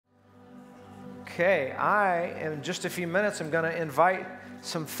Okay, in just a few minutes, I'm going to invite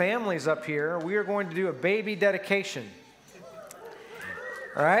some families up here. We are going to do a baby dedication.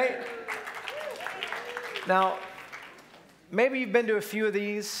 All right? Now, maybe you've been to a few of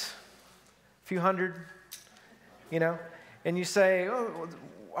these, a few hundred, and you say, oh,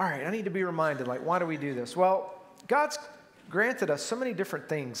 all right, I need to be reminded, why do we do this? Well, God's granted us so many different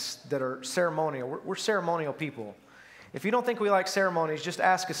things that are ceremonial. We're ceremonial people. If you don't think we like ceremonies, just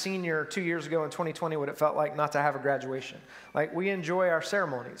ask a senior 2 years ago in 2020 what it felt like not to have a graduation. We enjoy our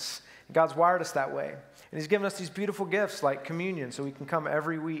ceremonies. God's wired us that way. And He's given us these beautiful gifts like communion so we can come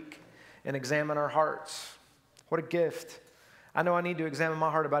every week and examine our hearts. What a gift. I know I need to examine my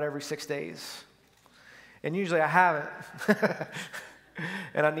heart about every 6 days. And usually I haven't.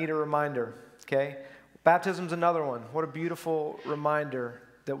 And I need a reminder, okay? Baptism's another one. What a beautiful reminder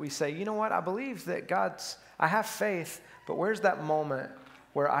that we say, you know what? I believe that I have faith, but where's that moment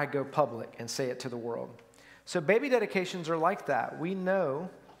where I go public and say it to the world? So baby dedications are like that. We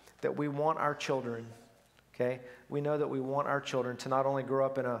know that we want our children, okay? We know that we want our children to not only grow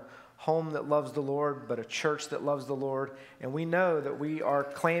up in a home that loves the Lord, but a church that loves the Lord. And we know that we are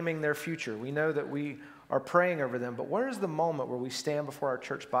claiming their future. We know that we are praying over them. But where is the moment where we stand before our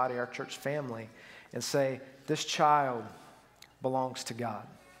church body, our church family, and say, this child belongs to God.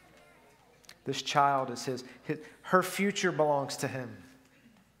 This child is her future belongs to Him.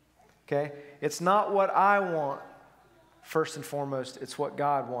 Okay? It's not what I want, first and foremost, it's what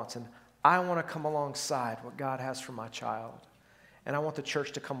God wants. And I want to come alongside what God has for my child. And I want the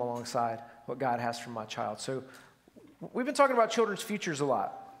church to come alongside what God has for my child. So we've been talking about children's futures a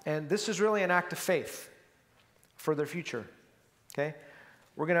lot. And this is really an act of faith for their future. Okay?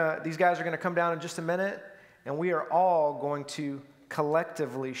 These guys are going to come down in just a minute, and we are all going to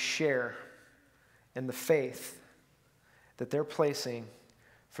collectively share in the faith that they're placing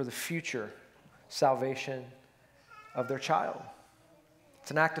for the future salvation of their child. It's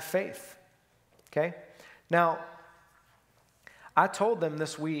an act of faith, okay? Now, I told them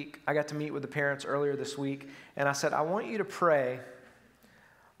this week, I got to meet with the parents earlier this week, and I said, I want you to pray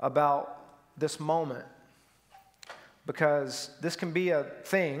about this moment because this can be a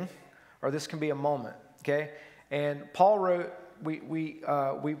thing or this can be a moment, okay? And Paul wrote,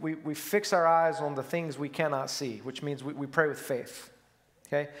 we fix our eyes on the things we cannot see, which means we pray with faith,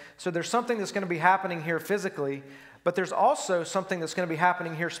 okay? So there's something that's going to be happening here physically, but there's also something that's going to be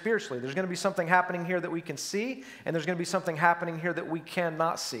happening here spiritually. There's going to be something happening here that we can see, and there's going to be something happening here that we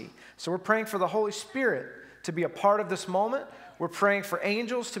cannot see. So we're praying for the Holy Spirit to be a part of this moment. We're praying for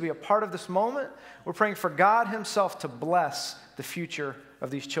angels to be a part of this moment. We're praying for God Himself to bless the future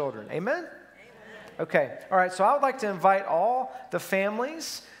of these children. Amen? Okay, all right, so I would like to invite all the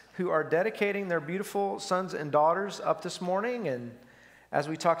families who are dedicating their beautiful sons and daughters up this morning. And as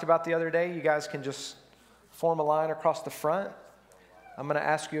we talked about the other day, you guys can just form a line across the front. I'm going to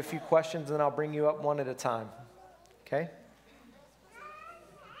ask you a few questions, and then I'll bring you up one at a time. Okay?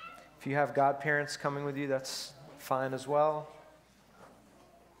 If you have godparents coming with you, that's fine as well.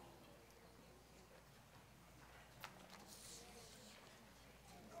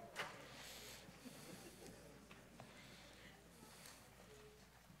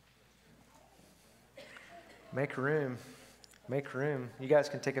 Make room. Make room. You guys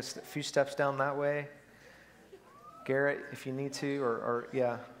can take a few steps down that way. Garrett, if you need to, or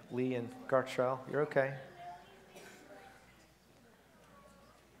Lee and Gartrell, you're okay.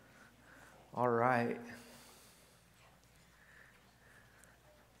 All right.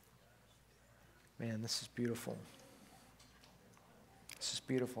 Man, this is beautiful. This is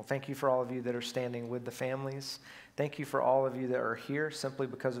beautiful. Thank you for all of you that are standing with the families. Thank you for all of you that are here simply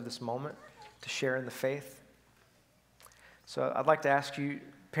because of this moment to share in the faith. So I'd like to ask you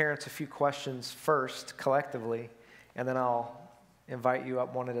parents a few questions first, collectively, and then I'll invite you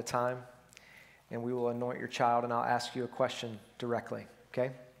up one at a time, and we will anoint your child, and I'll ask you a question directly,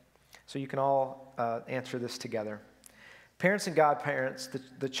 okay? So you can all answer this together. Parents and godparents,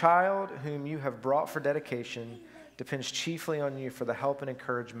 the child whom you have brought for dedication depends chiefly on you for the help and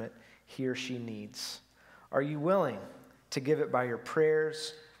encouragement he or she needs. Are you willing to give it by your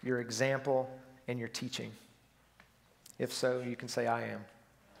prayers, your example, and your teaching? If so, you can say, I am.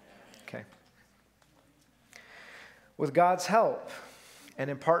 Okay. With God's help and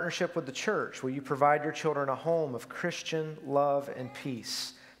in partnership with the church, will you provide your children a home of Christian love and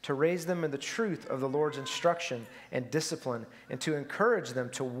peace, to raise them in the truth of the Lord's instruction and discipline, and to encourage them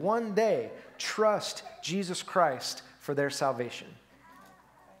to one day trust Jesus Christ for their salvation?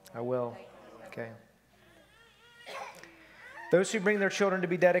 I will. Okay. Those who bring their children to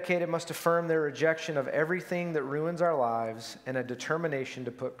be dedicated must affirm their rejection of everything that ruins our lives and a determination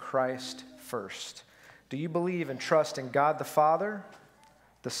to put Christ first. Do you believe and trust in God the Father,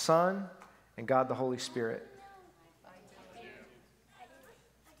 the Son, and God the Holy Spirit?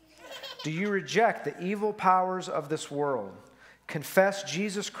 Do you reject the evil powers of this world, confess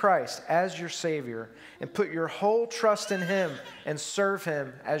Jesus Christ as your Savior, and put your whole trust in Him and serve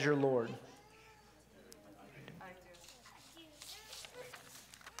Him as your Lord?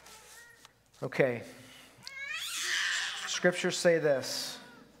 Okay. Scriptures say this: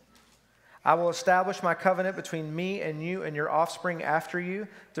 I will establish my covenant between me and you and your offspring after you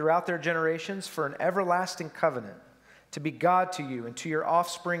throughout their generations for an everlasting covenant, to be God to you and to your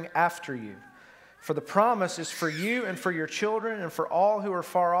offspring after you. For the promise is for you and for your children and for all who are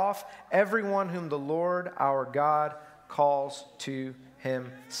far off, everyone whom the Lord our God calls to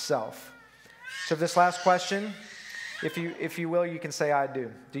Himself. So this last question, if you will, you can say, I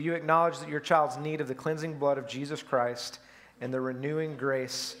do. Do you acknowledge that your child's need of the cleansing blood of Jesus Christ and the renewing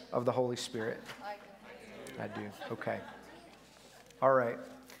grace of the Holy Spirit? I do. Okay. All right.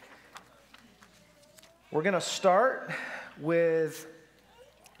 We're going to start with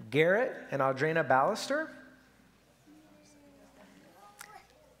Garrett and Audrina Ballister.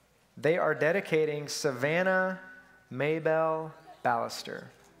 They are dedicating Savannah Maybell Ballister.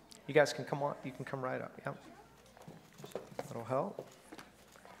 You guys can come on. You can come right up. Yep. That'll help.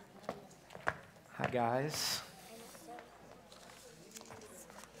 Hi, guys.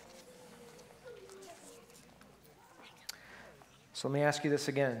 So let me ask you this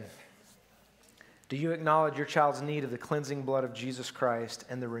again. Do you acknowledge your child's need of the cleansing blood of Jesus Christ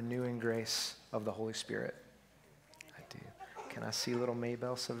and the renewing grace of the Holy Spirit? I do. Can I see little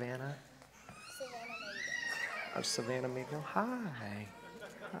Maybell Savannah? Savannah Maybell. Hi.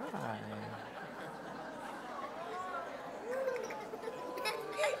 Hi.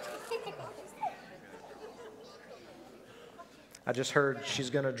 I just heard she's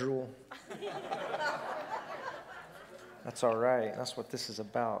going to drool. That's all right. That's what this is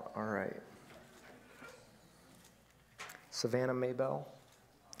about. All right. Savannah Maybell,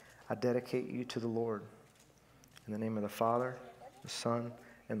 I dedicate you to the Lord. In the name of the Father, the Son,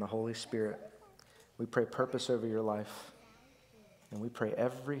 and the Holy Spirit. We pray purpose over your life. And we pray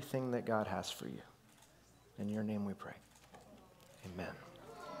everything that God has for you. In your name we pray. Amen.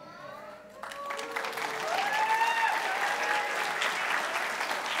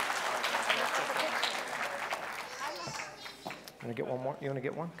 You want to get one more? You want to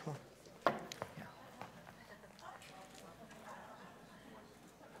get one? Come on. Yeah.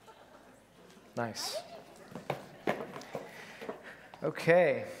 Nice.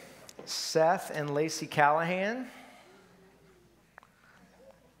 Okay. Seth and Lacey Callahan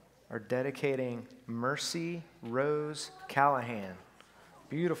are dedicating Mercy Rose Callahan.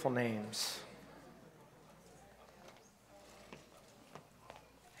 Beautiful names.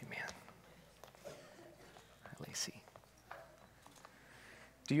 Amen. Hi, Lacey.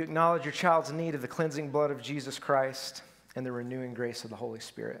 Do you acknowledge your child's need of the cleansing blood of Jesus Christ and the renewing grace of the Holy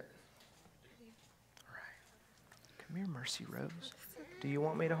Spirit? All right. Come here, Mercy Rose. Do you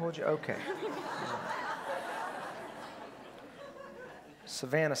want me to hold you? Okay.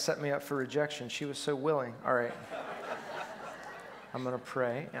 Savannah set me up for rejection. She was so willing. All right. I'm going to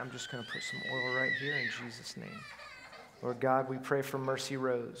pray. I'm just going to put some oil right here in Jesus' name. Lord God, we pray for Mercy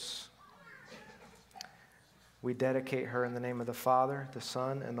Rose. We dedicate her in the name of the Father, the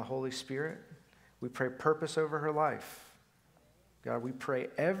Son, and the Holy Spirit. We pray purpose over her life. God, we pray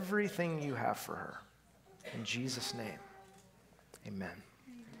everything you have for her. In Jesus' name, amen.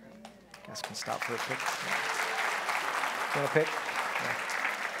 You guys can stop for a pic. You want a pic? Yeah.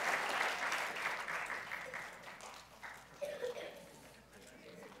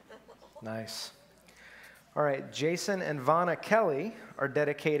 Nice. All right, Jason and Vanna Kelly are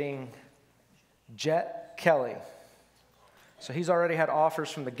dedicating Jet Kelly. So he's already had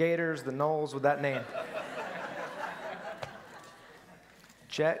offers from the Gators, the Knowles with that name.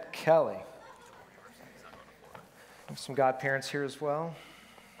 Jet Kelly. Some godparents here as well.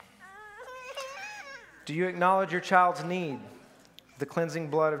 Do you acknowledge your child's need, the cleansing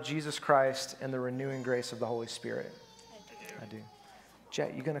blood of Jesus Christ and the renewing grace of the Holy Spirit? I do.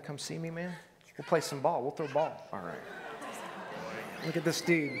 Jet, you going to come see me, man? We'll play some ball. We'll throw ball. All right. Look at this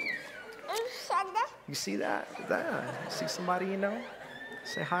dude. You see that? See somebody you know?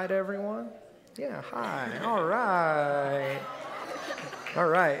 Say hi to everyone. Yeah, hi. All right. All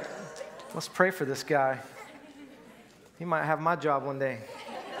right. Let's pray for this guy. He might have my job one day.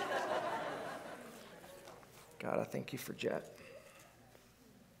 God, I thank you for Jet.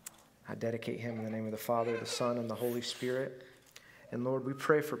 I dedicate him in the name of the Father, the Son, and the Holy Spirit. And Lord, we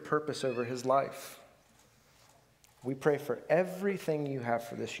pray for purpose over his life. We pray for everything you have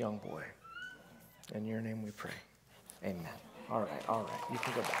for this young boy. In your name we pray. Amen. All right. You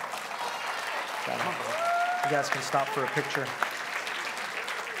can go back. You guys can stop for a picture.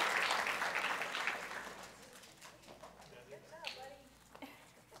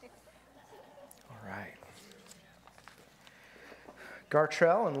 All right.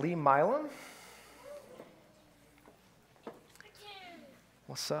 Gartrell and Lee Milam.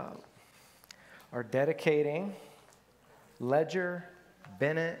 What's up? Are dedicating Ledger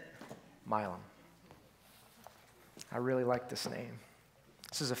Bennett Milam. I really like this name.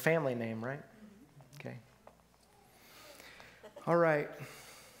 This is a family name, right? Okay. All right.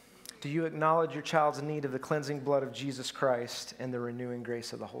 Do you acknowledge your child's need of the cleansing blood of Jesus Christ and the renewing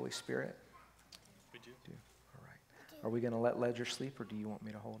grace of the Holy Spirit? We do. All right. Are we going to let Ledger sleep, or do you want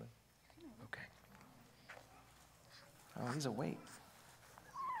me to hold him? Okay. Oh, he's awake.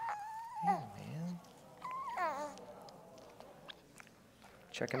 Yeah, man.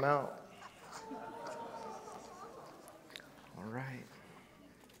 Check him out. All right.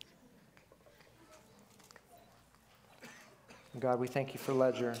 God, we thank you for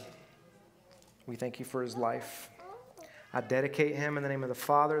Ledger. We thank you for his life. I dedicate him in the name of the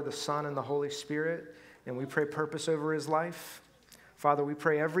Father, the Son, and the Holy Spirit, and we pray purpose over his life. Father, we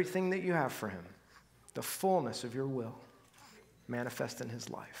pray everything that you have for him, the fullness of your will, manifest in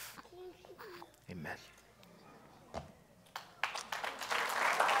his life. Amen.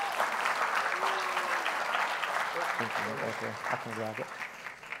 Thank you. Right there. I can grab it.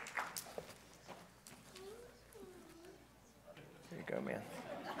 There you go, man.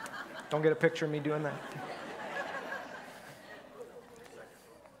 Don't get a picture of me doing that.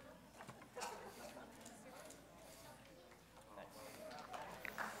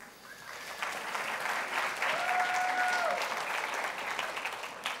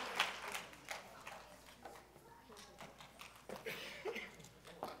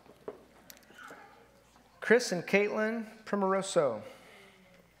 Chris and Caitlin Primoroso.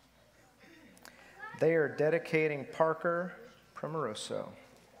 They are dedicating Parker Primoroso.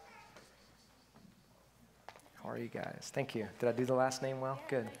 How are you guys? Thank you. Did I do the last name well?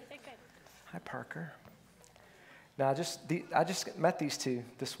 Good. Hi, Parker. Now, I just met these two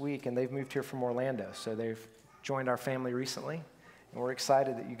this week, and they've moved here from Orlando, so they've joined our family recently, and we're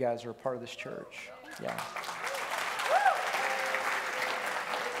excited that you guys are a part of this church. Yeah.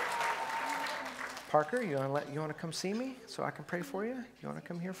 Parker, you want to come see me so I can pray for you? You want to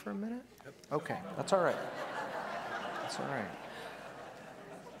come here for a minute? Okay, that's all right. That's all right.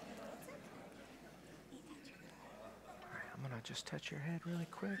 All right, I'm going to just touch your head really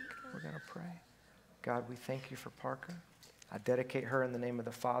quick. We're going to pray. God, we thank you for Parker. I dedicate her in the name of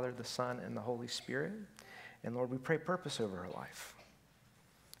the Father, the Son, and the Holy Spirit. And Lord, we pray purpose over her life.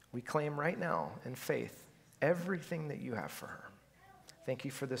 We claim right now in faith everything that you have for her. Thank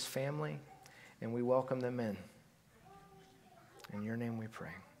you for this family. And we welcome them in. In your name we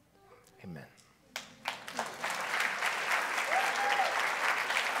pray. Amen.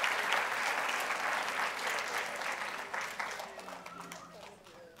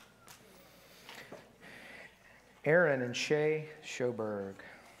 Aaron and Shay Schoberg.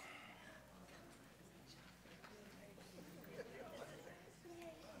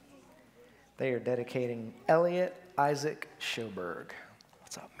 They are dedicating Elliot Isaac Schoberg.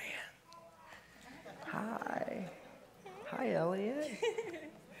 What's up, man? Hi. Hi, Elliot.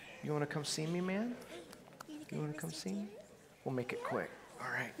 You want to come see me, man? You want to come see me? We'll make it quick.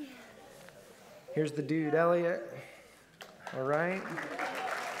 All right. Here's the dude, Elliot. All right.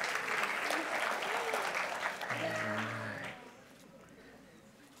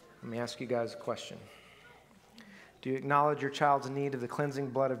 Let me ask you guys a question. Do you acknowledge your child's need of the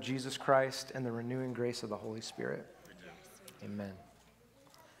cleansing blood of Jesus Christ and the renewing grace of the Holy Spirit? Amen.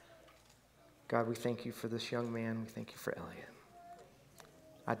 God, we thank you for this young man. We thank you for Elliot.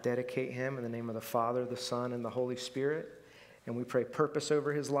 I dedicate him in the name of the Father, the Son, and the Holy Spirit, and we pray purpose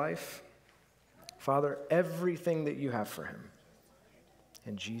over his life. Father, everything that you have for him.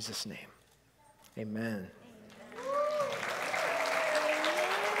 In Jesus' name, amen.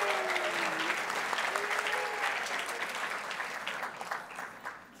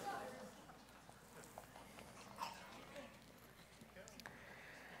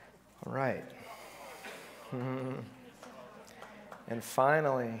 All right. And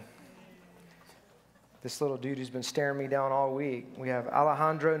finally, this little dude who's been staring me down all week, we have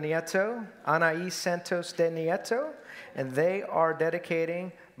Alejandro Nieto, Anaís Santos de Nieto, and they are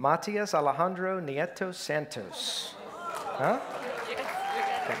dedicating Matias Alejandro Nieto Santos. Huh?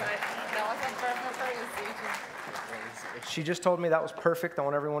 She just told me that was perfect. I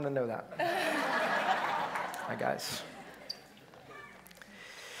want everyone to know that. Hi, guys.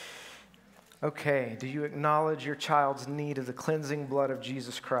 Okay, do you acknowledge your child's need of the cleansing blood of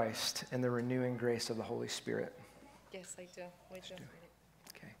Jesus Christ and the renewing grace of the Holy Spirit? Yes, I do. We do.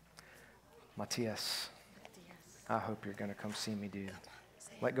 Okay. Matthias, I hope you're going to come see me, dude.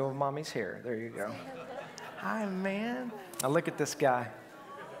 Let go of mommy's hair. There you go. Hi, man. Now look at this guy.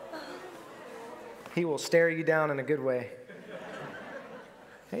 He will stare you down in a good way.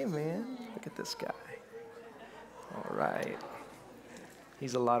 Hey, man, look at this guy. All right.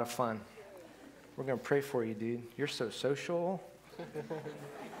 He's a lot of fun. We're going to pray for you, dude. You're so social.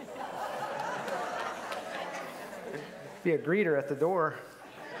 Be a greeter at the door.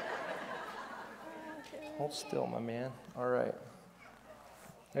 Hold still, my man. All right.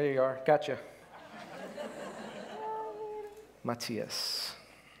 There you are. Gotcha. Matthias,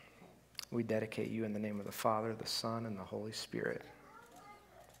 we dedicate you in the name of the Father, the Son, and the Holy Spirit.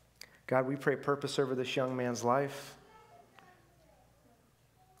 God, we pray purpose over this young man's life.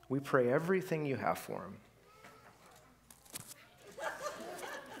 We pray everything you have for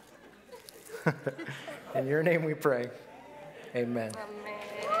him. In your name we pray. Amen.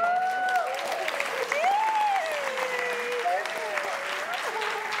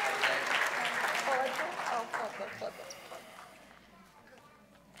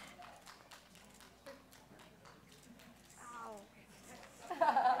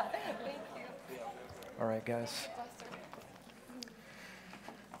 All right, guys.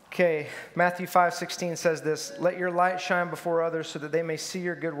 Okay, Matthew 5:16 says this, "Let your light shine before others so that they may see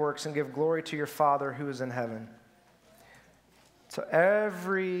your good works and give glory to your Father who is in heaven." So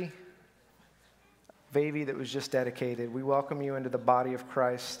every baby that was just dedicated, we welcome you into the body of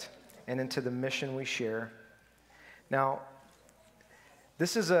Christ and into the mission we share. Now,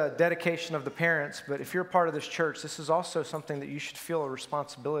 this is a dedication of the parents, but if you're a part of this church, this is also something that you should feel a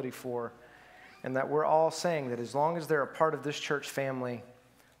responsibility for, and that we're all saying that as long as they're a part of this church family,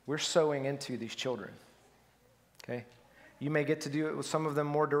 we're sowing into these children, okay? You may get to do it with some of them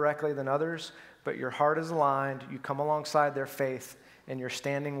more directly than others, but your heart is aligned, you come alongside their faith, and you're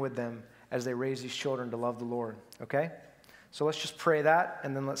standing with them as they raise these children to love the Lord, okay? So let's just pray that,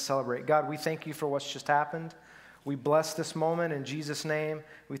 and then let's celebrate. God, we thank you for what's just happened. We bless this moment in Jesus' name.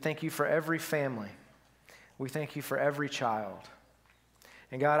 We thank you for every family. We thank you for every child.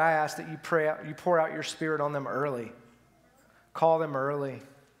 And God, I ask that you pour out your Spirit on them early. Call them early.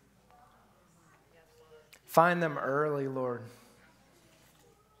 Find them early, Lord.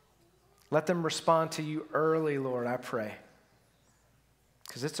 Let them respond to you early, Lord, I pray.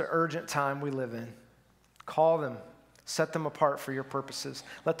 Because it's an urgent time we live in. Call them. Set them apart for your purposes.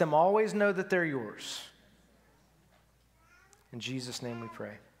 Let them always know that they're yours. In Jesus' name we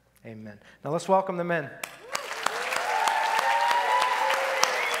pray. Amen. Now let's welcome them in.